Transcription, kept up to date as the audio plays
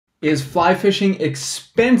Is fly fishing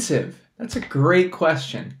expensive? That's a great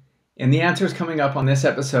question. And the answer is coming up on this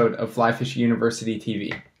episode of Fly Fishing University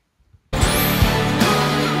TV.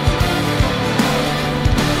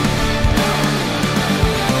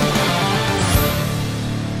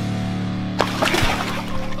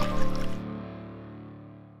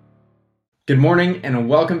 Good morning and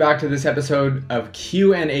welcome back to this episode of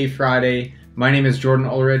Q&A Friday. My name is Jordan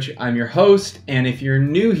Ulrich. I'm your host, and if you're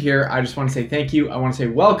new here, I just want to say thank you. I want to say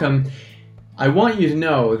welcome. I want you to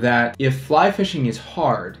know that if fly fishing is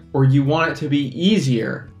hard or you want it to be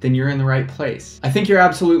easier, then you're in the right place. I think you're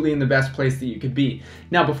absolutely in the best place that you could be.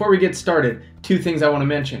 Now, before we get started, two things I want to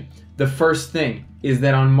mention. The first thing is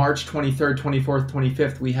that on March 23rd, 24th,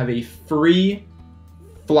 25th, we have a free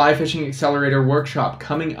Fly Fishing Accelerator workshop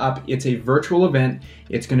coming up. It's a virtual event.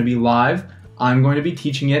 It's going to be live. I'm going to be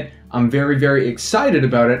teaching it. I'm very, very excited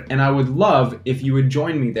about it, and I would love if you would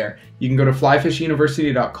join me there. You can go to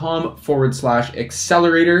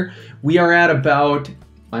flyfishinguniversity.com/accelerator. We are at about,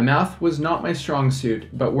 my math was not my strong suit,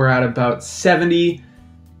 but we're at about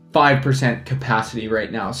 75% capacity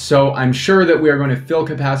right now. So I'm sure that we are going to fill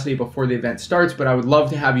capacity before the event starts, but I would love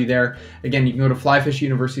to have you there. Again, you can go to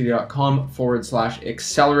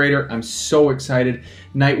flyfishinguniversity.com/accelerator. I'm so excited.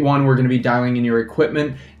 Night one, we're going to be dialing in your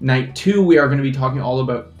equipment. Night two, we are going to be talking all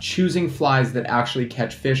about choosing flies that actually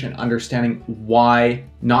catch fish and understanding why,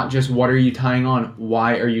 not just what are you tying on,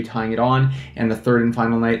 why are you tying it on? And the third and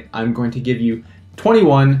final night, I'm going to give you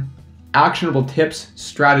 21 actionable tips,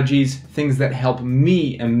 strategies, things that help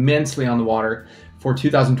me immensely on the water for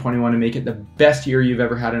 2021 to make it the best year you've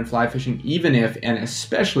ever had in fly fishing, even if, and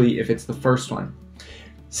especially if it's the first one.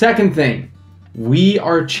 Second thing, we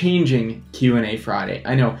are changing Q&A Friday.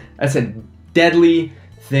 I know that's a deadly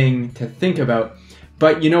thing to think about,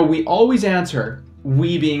 but you know, we always answer,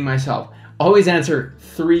 we being myself, always answer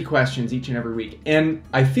 3 questions each and every week. And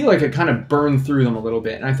I feel like I kind of burned through them a little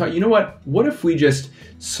bit. And I thought, you know what if we just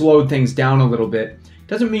slowed things down a little bit?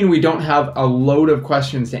 Doesn't mean we don't have a load of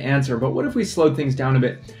questions to answer, but what if we slowed things down a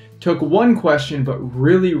bit, took one question, but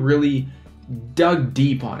really dug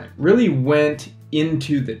deep on it, really went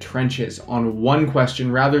into the trenches on one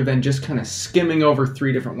question rather than just kind of skimming over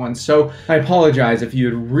 3 different ones. So I apologize if you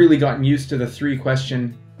had really gotten used to the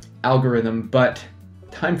 3-question algorithm, but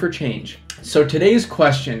time for change. So today's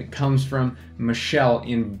question comes from Michelle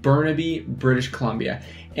in Burnaby, British Columbia.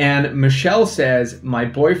 And Michelle says, my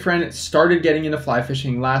boyfriend started getting into fly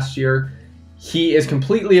fishing last year. He is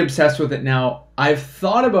completely obsessed with it now. I've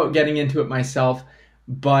thought about getting into it myself,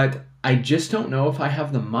 but I just don't know if I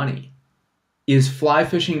have the money. Is fly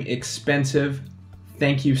fishing expensive?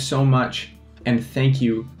 Thank you so much, and thank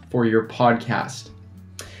you for your podcast.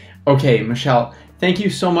 Okay, Michelle, thank you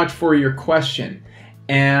so much for your question.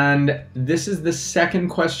 And this is the second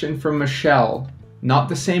question from Michelle, not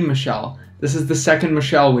the same Michelle. This is the second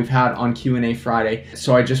Michelle we've had on Q&A Friday.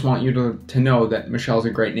 So I just want you to know that Michelle's a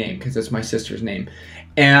great name because it's my sister's name.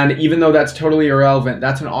 And even though that's totally irrelevant,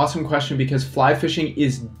 that's an awesome question because fly fishing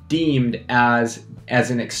is deemed as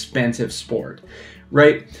an expensive sport,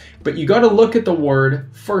 right? But you got to look at the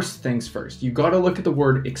word, first things first. You got to look at the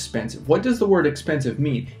word expensive. What does the word expensive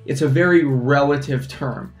mean? It's a very relative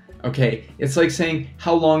term. Okay, it's like saying,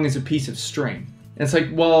 how long is a piece of string? And it's like,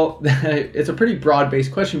 well, it's a pretty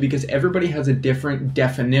broad-based question because everybody has a different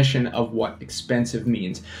definition of what expensive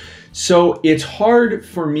means. So it's hard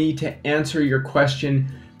for me to answer your question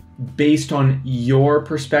based on your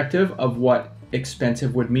perspective of what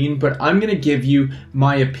expensive would mean, but I'm going to give you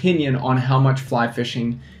my opinion on how much fly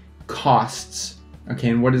fishing costs. Okay,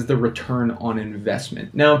 and what is the return on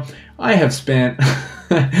investment? Now, I have spent,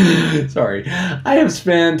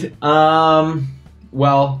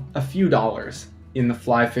 well, a few dollars in the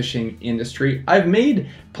fly fishing industry. I've made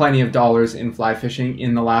plenty of dollars in fly fishing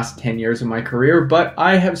in the last 10 years of my career, but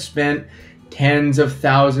I have spent tens of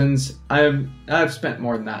thousands. I've spent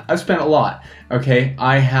more than that. I've spent a lot, okay?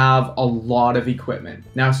 I have a lot of equipment.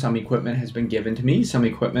 Now, some equipment has been given to me. Some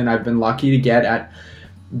equipment I've been lucky to get at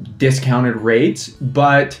discounted rates,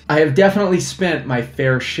 but I have definitely spent my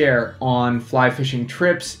fair share on fly fishing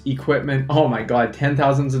trips, equipment. Oh my God,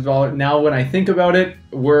 $10,000s of dollars. Now when I think about it,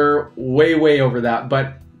 we're way over that,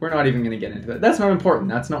 but we're not even gonna get into that. That's not important.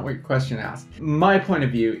 That's not what your question asked. My point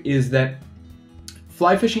of view is that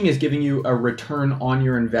fly fishing is giving you a return on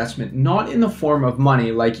your investment, not in the form of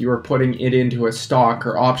money, like you are putting it into a stock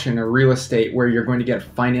or option or real estate where you're going to get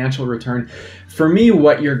financial return. For me,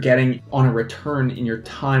 what you're getting on a return in your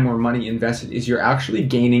time or money invested is you're actually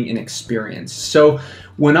gaining an experience. So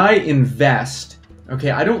when I invest, okay,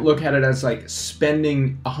 I don't look at it as like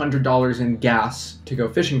spending $100 in gas to go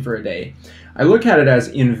fishing for a day. I look at it as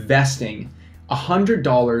investing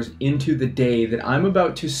 $100 into the day that I'm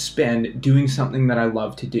about to spend doing something that I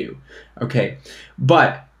love to do. Okay,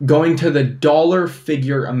 but going to the dollar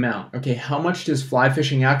figure amount, okay, how much does fly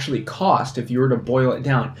fishing actually cost if you were to boil it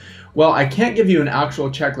down? Well, I can't give you an actual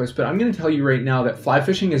checklist, but I'm going to tell you right now that fly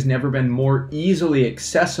fishing has never been more easily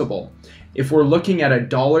accessible. If we're looking at a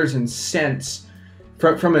dollars and cents,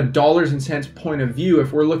 from a dollars and cents point of view,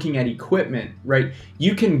 if we're looking at equipment, right,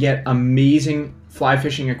 you can get amazing fly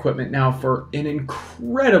fishing equipment now for an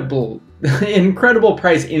incredible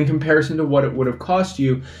price in comparison to what it would have cost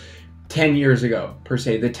you 10 years ago, per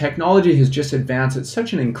se. The technology has just advanced at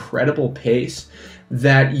such an incredible pace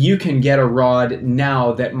that you can get a rod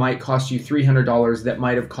now that might cost you $300 that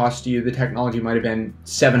might have cost you, the technology might have been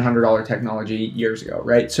 $700 technology years ago,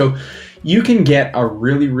 right? So you can get a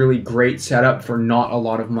really, really great setup for not a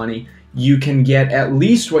lot of money. You can get at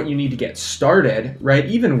least what you need to get started, right?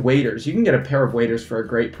 Even waders, you can get a pair of waders for a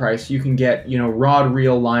great price. You can get, you know, rod,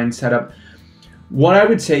 reel, line setup. What I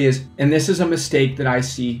would say is, and this is a mistake that I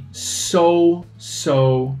see so,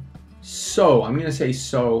 I'm gonna say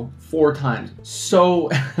so 4 times, so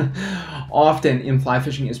often in fly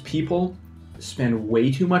fishing, is people spend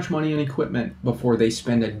way too much money on equipment before they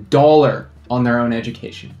spend $1 on their own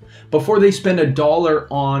education, before they spend $1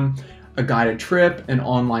 on a guided trip, an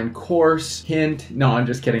online course, hint, no, I'm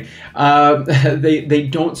just kidding. They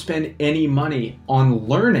don't spend any money on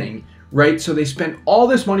learning, right? So they spend all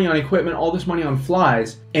this money on equipment, all this money on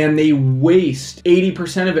flies, and they waste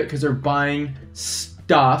 80% of it because they're buying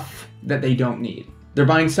stuff that they don't need. They're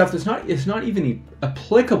buying stuff that's not even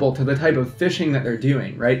applicable to the type of fishing that they're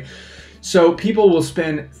doing, right? So people will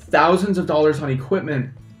spend thousands of dollars on equipment,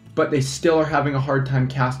 but they still are having a hard time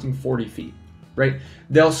casting 40 feet, right?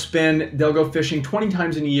 They'll go fishing 20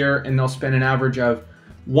 times in a year and they'll spend an average of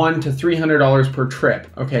 $100 to $300 per trip.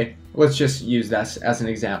 Okay, let's just use this as an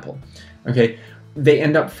example. Okay, they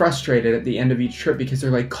end up frustrated at the end of each trip because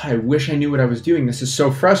they're like, God, I wish I knew what I was doing. This is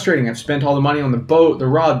so frustrating. I've spent all the money on the boat, the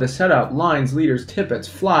rod, the setup, lines, leaders, tippets,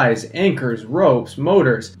 flies, anchors, ropes,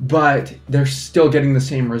 motors, but they're still getting the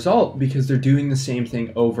same result because they're doing the same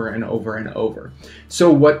thing over and over and over.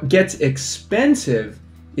 So what gets expensive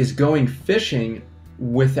is going fishing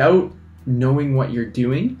without knowing what you're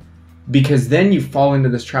doing, because then you fall into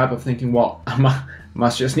this trap of thinking, well, I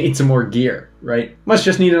must just need some more gear, right? Must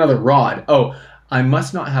just need another rod. Oh, I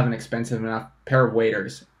must not have an expensive enough pair of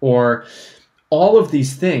waders, or all of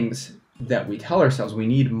these things that we tell ourselves we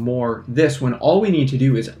need more this, when all we need to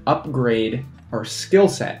do is upgrade our skill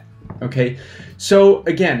set, okay? So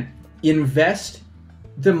again, invest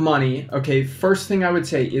the money, okay? First thing I would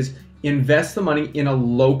say is invest the money in a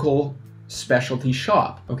local specialty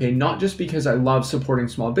shop, okay? Not just because I love supporting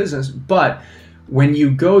small business, but when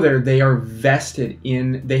you go there, they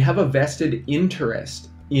have a vested interest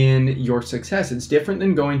in your success. It's different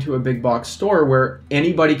than going to a big box store where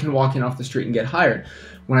anybody can walk in off the street and get hired.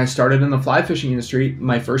 When I started in the fly fishing industry,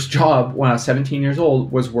 my first job when I was 17 years old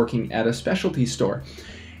was working at a specialty store.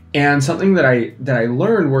 And something that I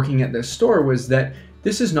learned working at this store was that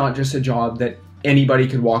this is not just a job that anybody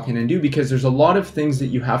could walk in and do, because there's a lot of things that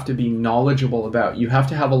you have to be knowledgeable about. You have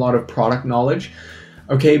to have a lot of product knowledge,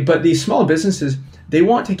 okay? But these small businesses, they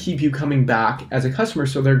want to keep you coming back as a customer,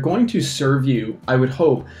 so they're going to serve you, I would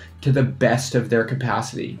hope, to the best of their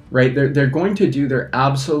capacity, right? They're going to do their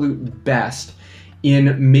absolute best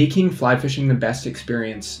in making fly fishing the best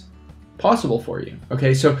experience possible for you,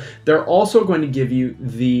 okay? So they're also going to give you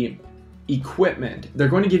the equipment. They're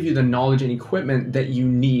going to give you the knowledge and equipment that you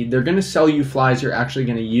need. They're going to sell you flies you're actually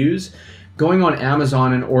going to use. Going on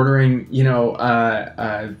Amazon and ordering, you know,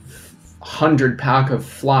 100 pack of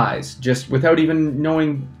flies just without even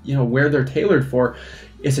knowing, you know, where they're tailored for,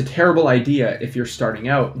 is a terrible idea if you're starting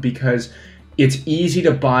out, because it's easy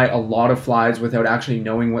to buy a lot of flies without actually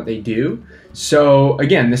knowing what they do. So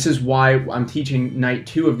again, this is why I'm teaching night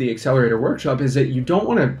 2 of the Accelerator Workshop, is that you don't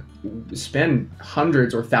want to spend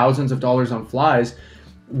hundreds or thousands of dollars on flies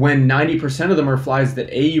when 90% of them are flies that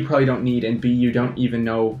A, you probably don't need, and B, you don't even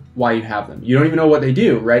know why you have them. You don't even know what they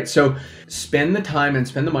do, right? So spend the time and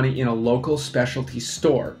spend the money in a local specialty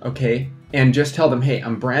store, okay? And just tell them, hey,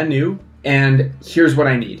 I'm brand new and here's what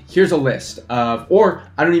I need. Here's a list of, or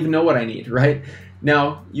I don't even know what I need, right?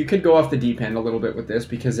 Now, you could go off the deep end a little bit with this,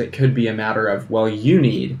 because it could be a matter of, well, you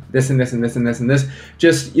need this and this and this and this and this.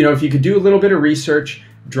 Just, you know, if you could do a little bit of research,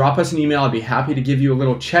 drop us an email. I'd be happy to give you a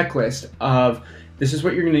little checklist of, this is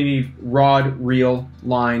what you're going to need: rod, reel,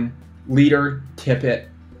 line, leader, tippet.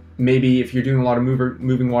 Maybe if you're doing a lot of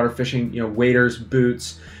moving water fishing, you know, waders,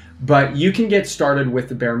 boots. But you can get started with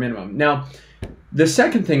the bare minimum. Now, the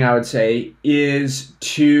second thing I would say is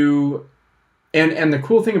to And the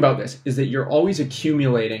cool thing about this is that you're always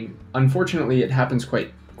accumulating. Unfortunately, it happens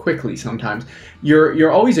quite quickly sometimes.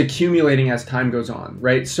 You're always accumulating as time goes on,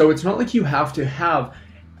 right? So it's not like you have to have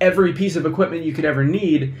every piece of equipment you could ever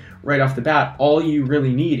need right off the bat. All you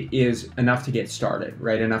really need is enough to get started,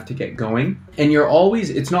 right? Enough to get going. And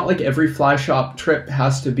it's not like every fly shop trip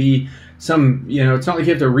has to be it's not like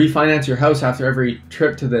you have to refinance your house after every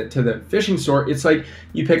trip to the fishing store. It's like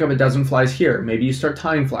you pick up a dozen flies here. Maybe you start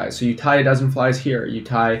tying flies. So you tie a dozen flies here. You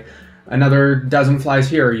tie another dozen flies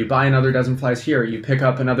here. You buy another dozen flies here. You pick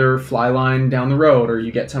up another fly line down the road, or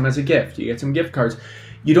you get some as a gift. You get some gift cards.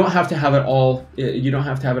 You don't have to have it all. You don't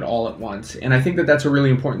have to have it all at once. And I think that that's a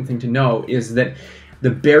really important thing to know, is that the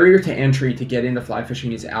barrier to entry to get into fly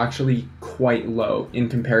fishing is actually quite low in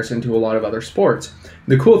comparison to a lot of other sports.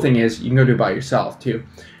 The cool thing is you can go do it by yourself too,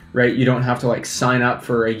 right? You don't have to like sign up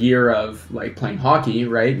for a year of like playing hockey,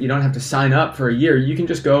 right? You don't have to sign up for a year. You can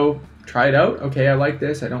just go try it out. Okay, I like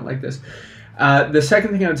this. I don't like this. The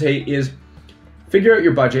second thing I would say is figure out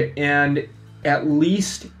your budget and at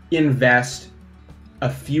least invest a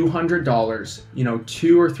few $100s,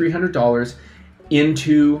 $200 or $300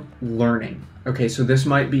 into learning. Okay, so this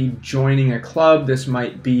might be joining a club. This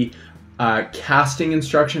might be casting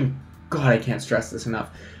instruction. God, I can't stress this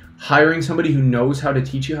enough. Hiring somebody who knows how to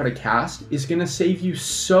teach you how to cast is going to save you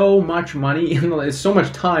so much money, so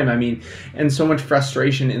much time, and so much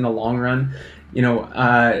frustration in the long run.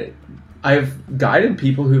 I've guided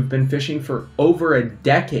people who've been fishing for over a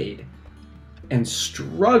decade and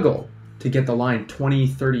struggle to get the line 20,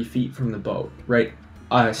 30 feet from the boat, right?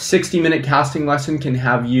 A 60-minute casting lesson can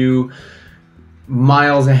have you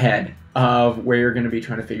miles ahead of where you're going to be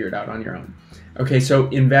trying to figure it out on your own. Okay, so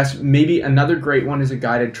invest. Maybe another great one is a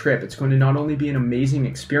guided trip. It's going to not only be an amazing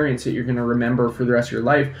experience that you're going to remember for the rest of your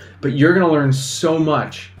life, but you're going to learn so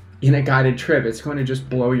much in a guided trip. It's going to just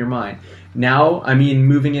blow your mind. Now,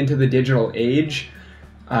 moving into the digital age,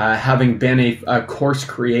 having been a course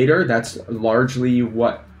creator, that's largely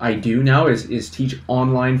what I do now is teach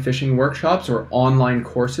online fishing workshops or online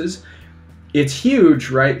courses. It's huge,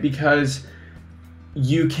 right? Because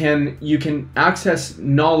you can access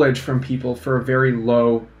knowledge from people for a very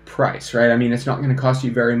low price, right? It's not going to cost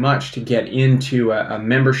you very much to get into a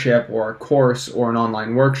membership or a course or an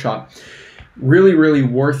online workshop. Really, really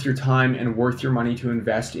worth your time and worth your money to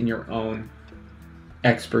invest in your own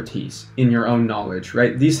expertise, in your own knowledge,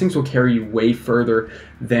 right? These things will carry you way further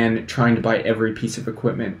than trying to buy every piece of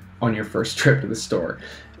equipment on your first trip to the store.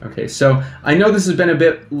 Okay, so I know this has been a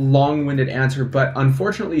bit long-winded answer, but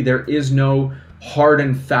unfortunately there is no hard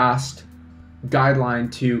and fast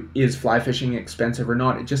guideline to is fly fishing expensive or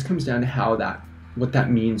not. It just comes down to what that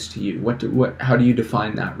means to you. How do you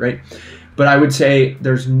define that, right? But I would say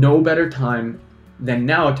there's no better time than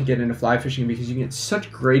now to get into fly fishing because you get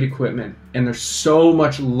such great equipment and there's so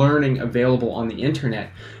much learning available on the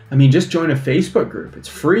internet. Just join a Facebook group. It's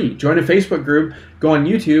free. Join a Facebook group, go on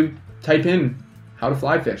YouTube, type in how to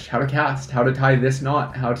fly fish, how to cast, how to tie this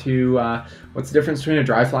knot, what's the difference between a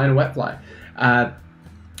dry fly and a wet fly.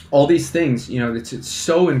 All these things, it's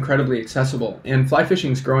so incredibly accessible, and fly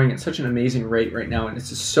fishing is growing at such an amazing rate right now, and it's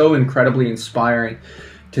just so incredibly inspiring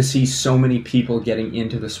to see so many people getting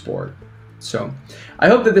into the sport. So I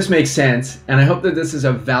hope that this makes sense, and I hope that this is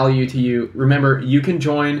of value to you. Remember, you can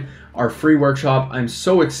join our free workshop. I'm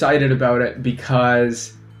so excited about it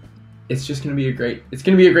because it's just going to be a great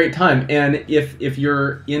time. And if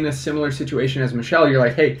you're in a similar situation as Michelle, you're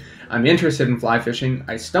like, hey, I'm interested in fly fishing.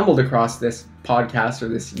 I stumbled across this podcast or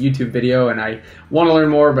this YouTube video and I want to learn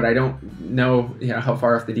more, but I don't know, how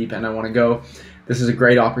far off the deep end I want to go. This is a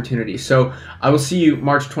great opportunity. So I will see you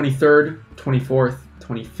March 23rd, 24th,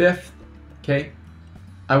 25th. Okay.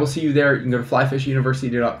 I will see you there. You can go to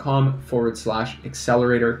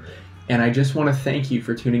flyfishuniversity.com/accelerator. And I just want to thank you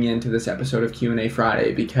for tuning in to this episode of Q&A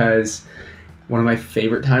Friday, because one of my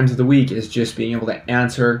favorite times of the week is just being able to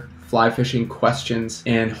answer fly fishing questions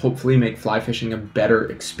and hopefully make fly fishing a better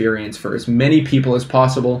experience for as many people as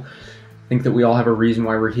possible. I think that we all have a reason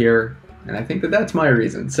why we're here, and I think that that's my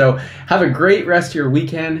reason. So have a great rest of your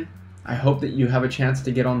weekend. I hope that you have a chance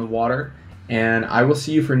to get on the water, and I will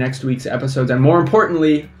see you for next week's episodes. And more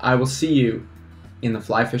importantly, I will see you in the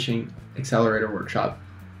Fly Fishing Accelerator Workshop.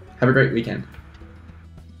 Have a great weekend.